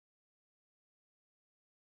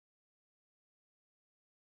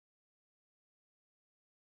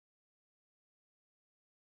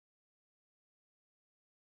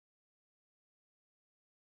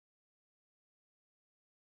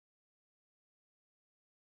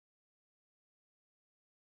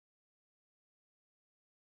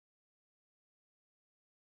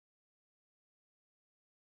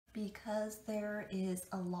Because there is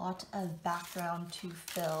a lot of background to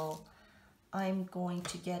fill, I'm going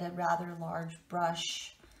to get a rather large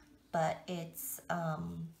brush, but it's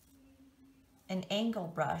an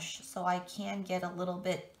angle brush, so I can get a little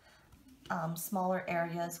bit smaller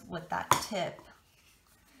areas with that tip.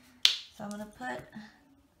 So I'm going to put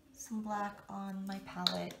some black on my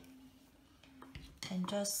palette and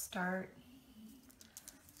just start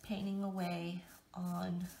painting away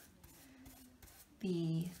on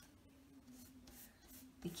the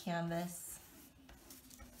canvas.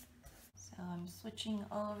 So I'm switching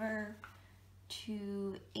over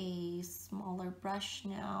to a smaller brush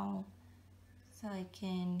now so I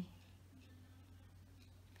can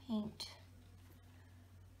paint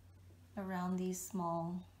around these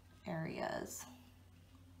small areas.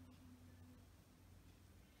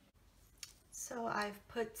 So I've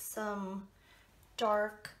put some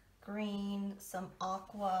dark green, some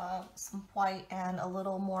aqua, some white, and a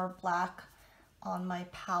little more black on my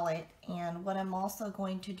palette. And what I'm also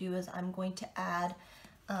going to do is I'm going to add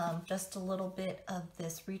just a little bit of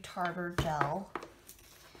this retarder gel.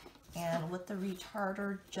 And what the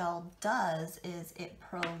retarder gel does is it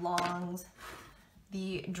prolongs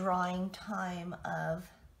the drying time of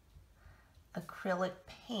acrylic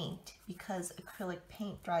paint, because acrylic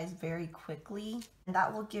paint dries very quickly, and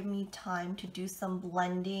that will give me time to do some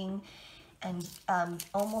blending and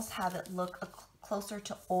almost have it look closer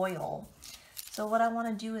to oil. So what I want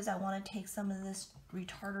to do is I want to take some of this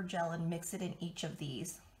retarder gel and mix it in each of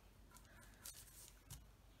these.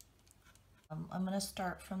 I'm going to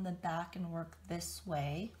start from the back and work this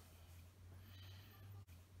way.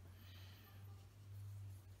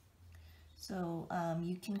 So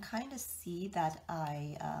you can kind of see that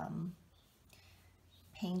I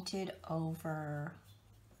painted over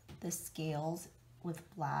the scales with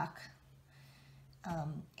black.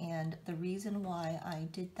 And the reason why I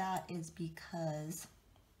did that is because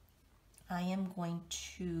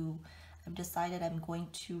I've decided I'm going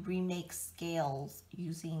to remake scales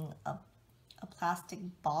using a plastic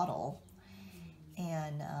bottle.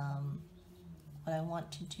 And what I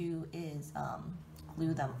want to do is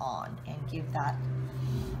glue them on and give that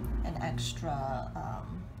an extra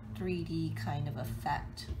 3D kind of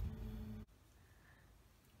effect.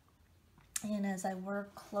 And as I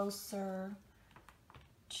work closer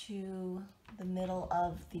to the middle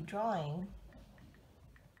of the drawing,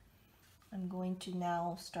 I'm going to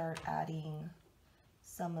now start adding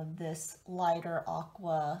some of this lighter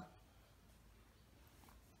aqua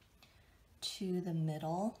to the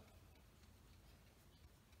middle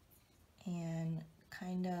and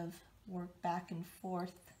kind of work back and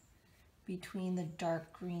forth between the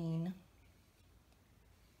dark green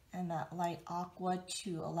and that light aqua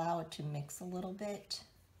to allow it to mix a little bit.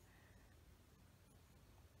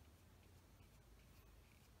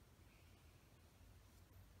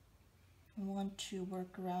 I want to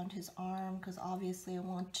work around his arm because obviously I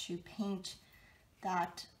want to paint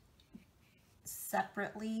that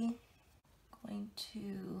separately. Going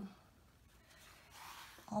to,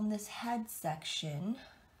 on this head section,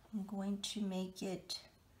 I'm going to make it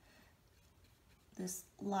this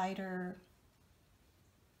lighter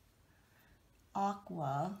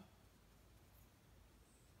aqua,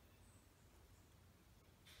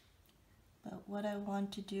 but what I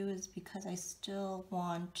want to do is, because I still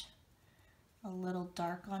want a little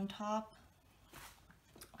dark on top,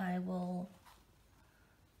 I will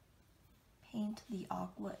paint the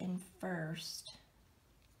aqua in first.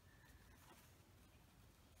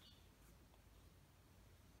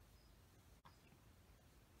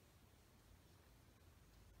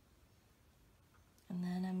 And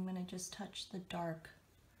then I'm going to just touch the dark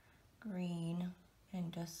green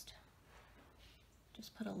and just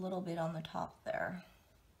put a little bit on the top there.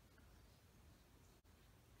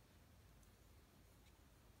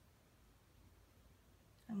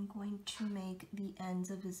 I'm going to make the ends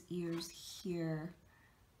of his ears here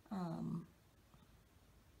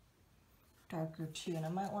darker too, and I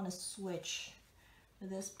might want to switch. For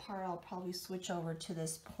this part, I'll probably switch over to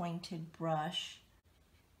this pointed brush.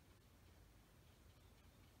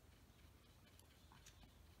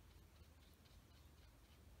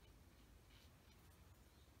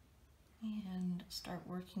 And start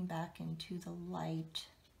working back into the light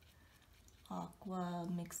aqua,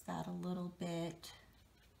 mix that a little bit,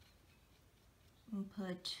 and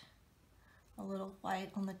put a little white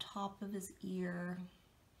on the top of his ear.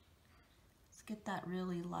 Let's get that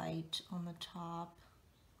really light on the top.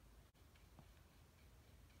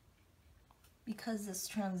 Because this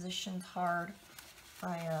transition's hard,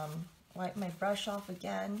 I wipe my brush off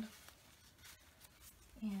again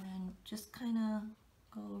and just kind of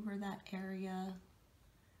go over that area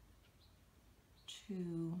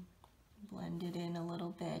to blend it in a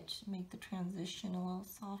little bit, make the transition a little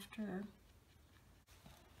softer.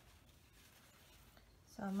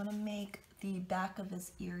 So I'm going to make the back of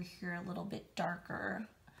his ear here a little bit darker.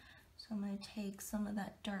 So I'm going to take some of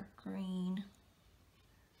that dark green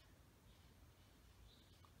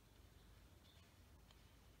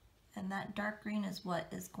and that dark green is what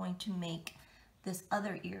is going to make this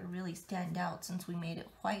other ear really stand out. Since we made it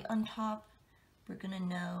white on top, we're going to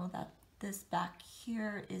know that this back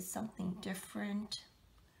here is something different.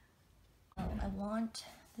 I want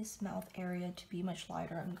this mouth area to be much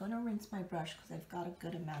lighter. I'm going to rinse my brush because I've got a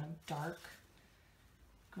good amount of dark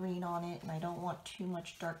green on it and I don't want too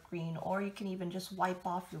much dark green, or you can even just wipe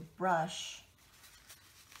off your brush.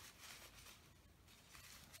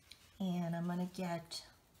 And I'm going to get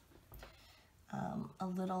a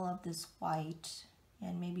little of this white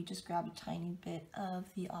and maybe just grab a tiny bit of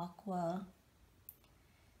the aqua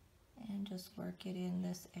and just work it in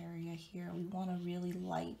this area here. We want a really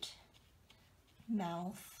light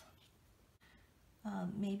mouth.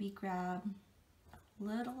 Maybe grab a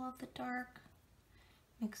little of the dark,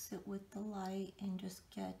 mix it with the light, and just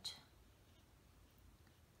get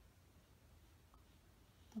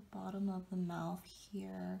the bottom of the mouth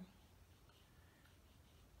here.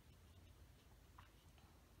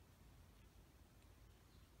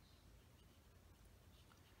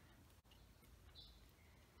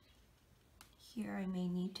 Here I may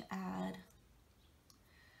need to add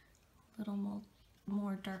a little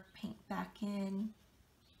more dark paint back in.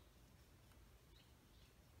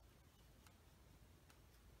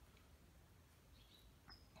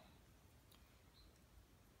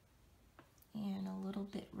 And a little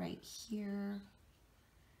bit right here.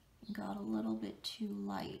 Got a little bit too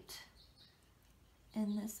light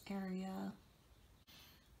in this area.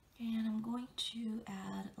 And I'm going to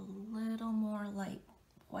add a little more light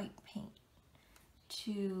white paint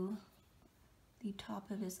to the top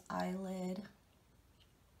of his eyelid.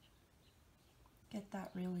 Get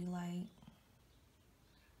that really light.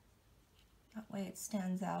 That way it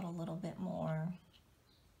stands out a little bit more.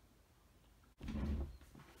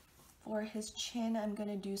 For his chin, I'm going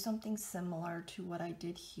to do something similar to what I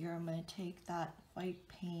did here. I'm going to take that white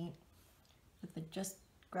paint, just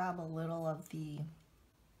grab a little of the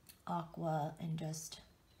aqua and just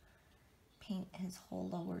paint his whole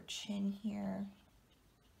lower chin here.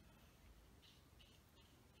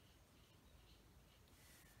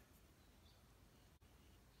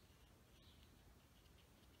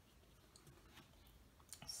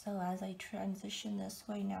 So as I transition this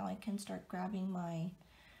way, now I can start grabbing my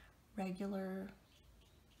regular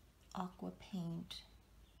aqua paint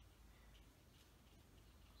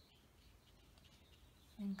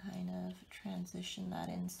and kind of transition that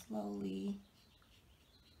in slowly.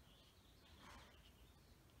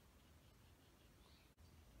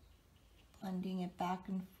 Blending it back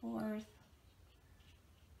and forth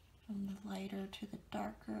from the lighter to the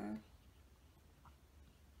darker.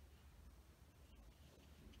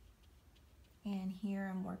 And here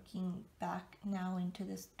I'm working back now into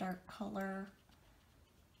this dark color.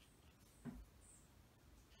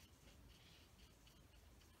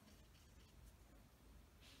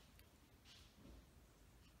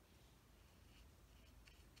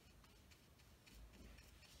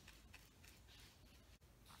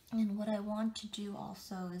 And what I want to do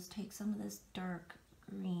also is take some of this dark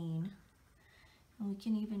green, and we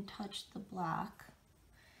can even touch the black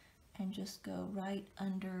and just go right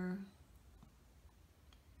under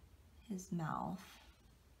his mouth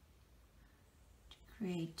to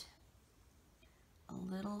create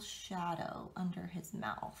a little shadow under his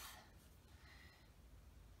mouth.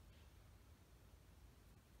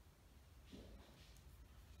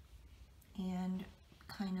 And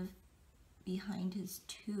kind of behind his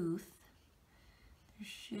tooth, there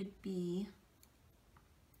should be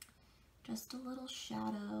just a little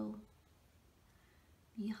shadow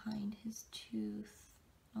behind his tooth,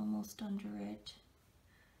 almost under it.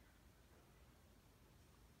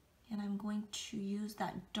 And I'm going to use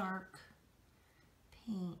that dark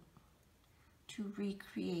paint to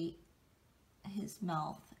recreate his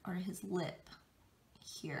mouth or his lip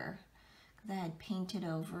here, because I had painted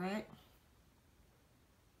over it.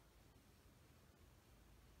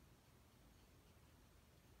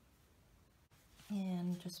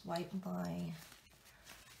 And just wipe my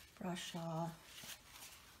brush off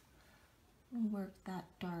and work that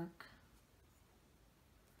dark.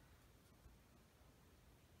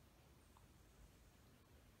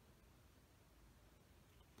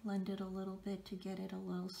 Blend it a little bit to get it a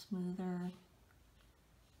little smoother.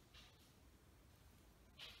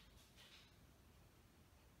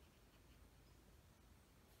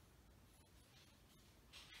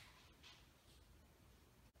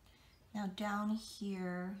 Now down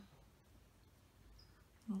here,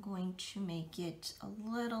 I'm going to make it a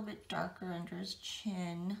little bit darker under his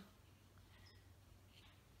chin.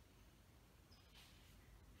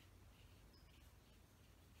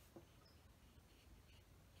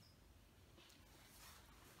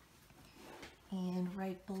 And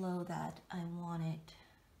right below that, I want it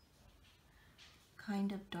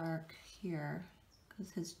kind of dark here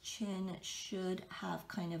because his chin should have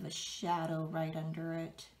kind of a shadow right under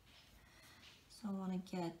it. So I want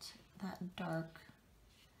to get that dark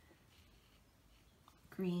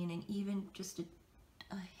green and even just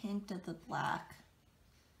a hint of the black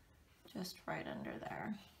just right under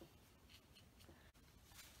there.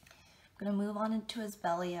 I'm going to move on into his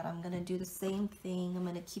belly and I'm going to do the same thing. I'm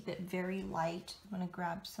going to keep it very light. I'm going to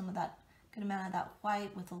grab some of that, good amount of that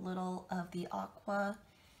white with a little of the aqua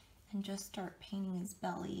and just start painting his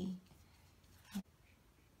belly.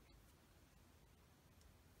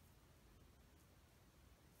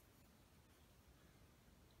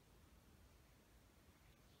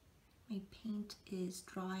 My paint is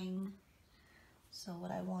drying, so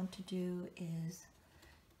what I want to do is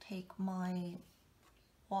take my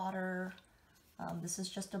water. This is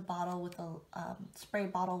just a bottle with a spray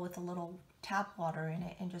bottle with a little tap water in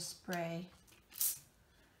it, and just spray,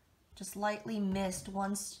 just lightly mist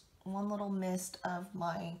one little mist of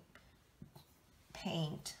my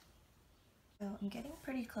paint. So I'm getting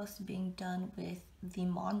pretty close to being done with the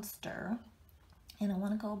monster, and I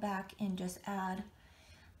want to go back and just add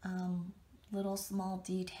little small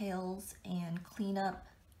details and clean up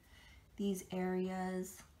these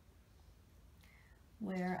areas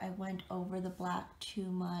where I went over the black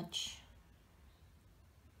too much,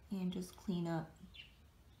 and just clean up.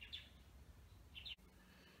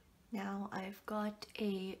 Now I've got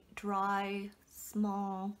a dry,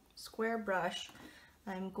 small square brush.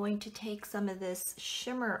 I'm going to take some of this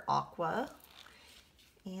shimmer aqua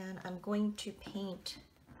and I'm going to paint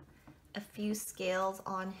a few scales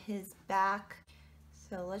on his back.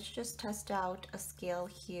 So let's just test out a scale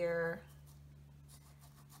here.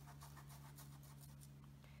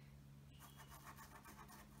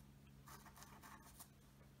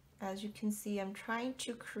 As you can see, I'm trying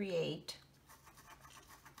to create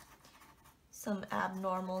some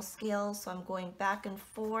abnormal scales, so I'm going back and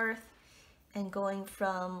forth and going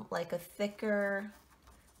from like a thicker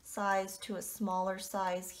size to a smaller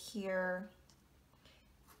size here.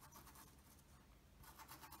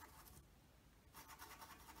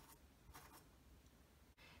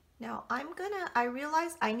 Now I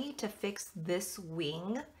realize I need to fix this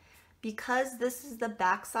wing. Because this is the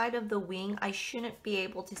back side of the wing, I shouldn't be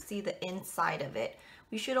able to see the inside of it.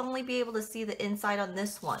 We should only be able to see the inside on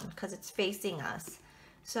this one because it's facing us.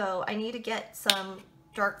 So I need to get some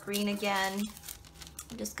dark green again.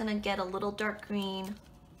 I'm just gonna get a little dark green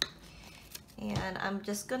and I'm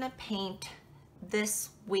just gonna paint this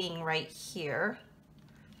wing right here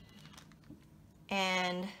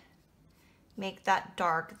and make that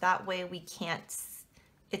dark. That way we can't,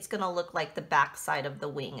 it's gonna look like the back side of the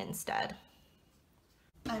wing instead.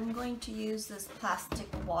 I'm going to use this plastic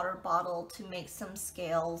water bottle to make some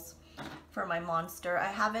scales for my monster. I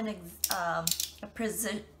have a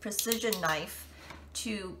precision knife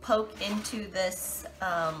to poke into this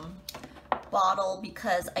bottle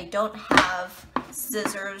because I don't have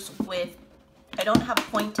scissors I don't have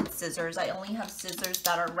pointed scissors. I only have scissors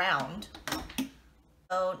that are round.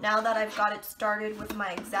 So now that I've got it started with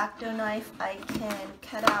my X-Acto knife, I can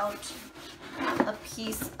cut out a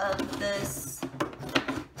piece of this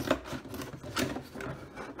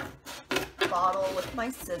bottle with my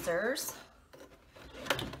scissors.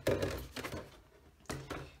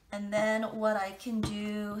 And then what I can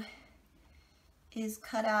do is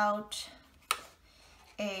cut out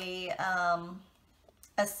a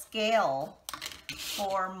scale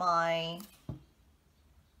for my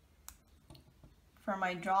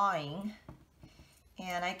drawing,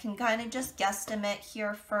 and I can kind of just guesstimate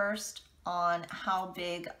here first on how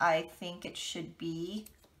big I think it should be.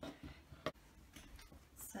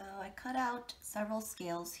 So I cut out several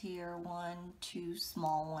scales here, 1, 2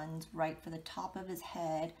 small ones right for the top of his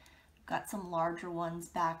head. Got some larger ones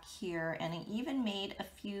back here, and I even made a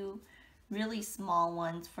few really small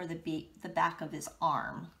ones for the back of his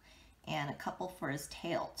arm and a couple for his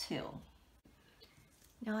tail too.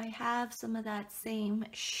 Now I have some of that same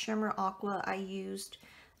shimmer aqua I used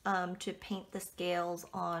to paint the scales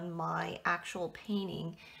on my actual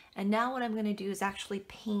painting. And now what I'm going to do is actually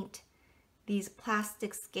paint these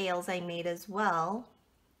plastic scales I made as well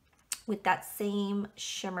with that same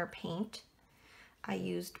shimmer paint I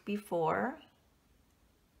used before.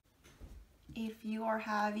 If you are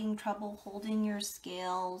having trouble holding your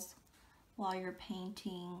scales while you're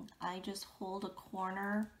painting, I just hold a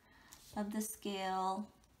corner of the scale,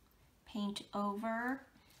 paint over,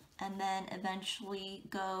 and then eventually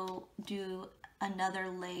go do another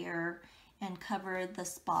layer and cover the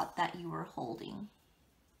spot that you were holding.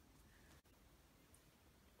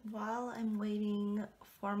 While I'm waiting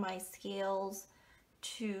for my scales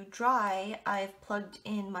to dry, I've plugged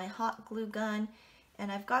in my hot glue gun,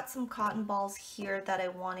 and I've got some cotton balls here that I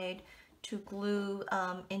wanted to glue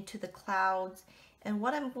into the clouds. And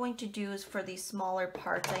what I'm going to do is, for these smaller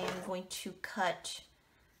parts, I am going to cut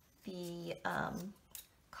the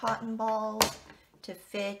cotton balls to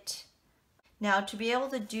fit. Now, to be able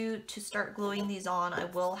to start gluing these on, I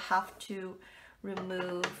will have to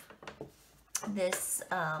remove this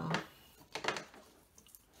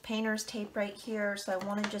painter's tape right here. So I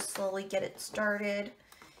want to just slowly get it started,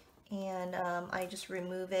 and I just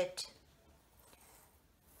remove it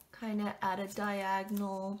kind of at a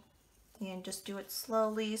diagonal, and just do it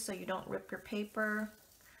slowly so you don't rip your paper.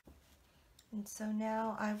 And so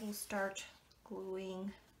now I will start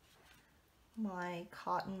gluing my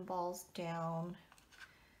cotton balls down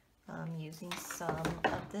using some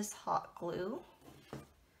of this hot glue.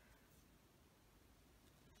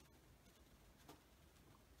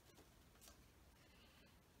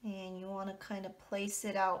 And you want to kind of place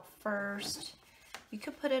it out first. You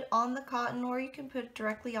could put it on the cotton, or you can put it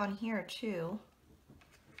directly on here too.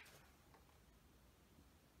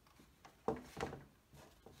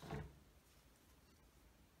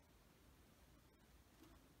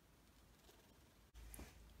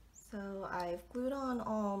 So I've glued on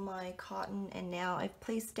all my cotton, and now I've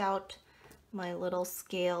placed out my little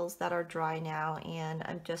scales that are dry now, and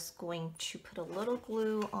I'm just going to put a little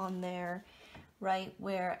glue on there right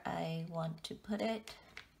where I want to put it.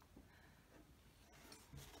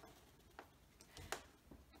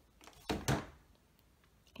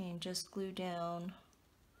 And just glue down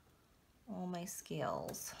all my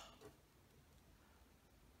scales.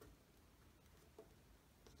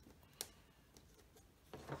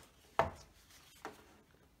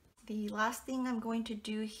 The last thing I'm going to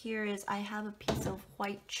do here is, I have a piece of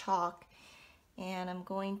white chalk, and I'm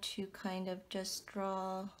going to kind of just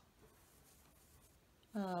draw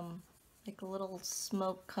like a little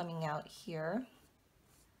smoke coming out here,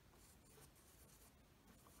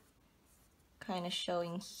 kind of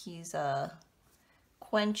showing he's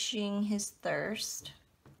quenching his thirst.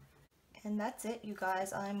 And that's it, you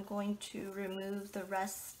guys. I'm going to remove the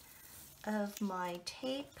rest of my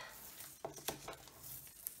tape.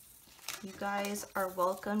 You guys are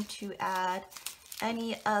welcome to add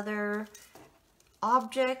any other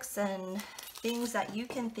objects and things that you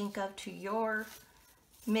can think of to your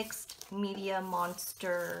mixed media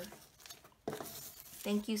monster.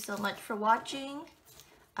 Thank you so much for watching.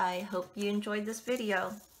 I hope you enjoyed this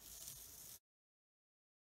video.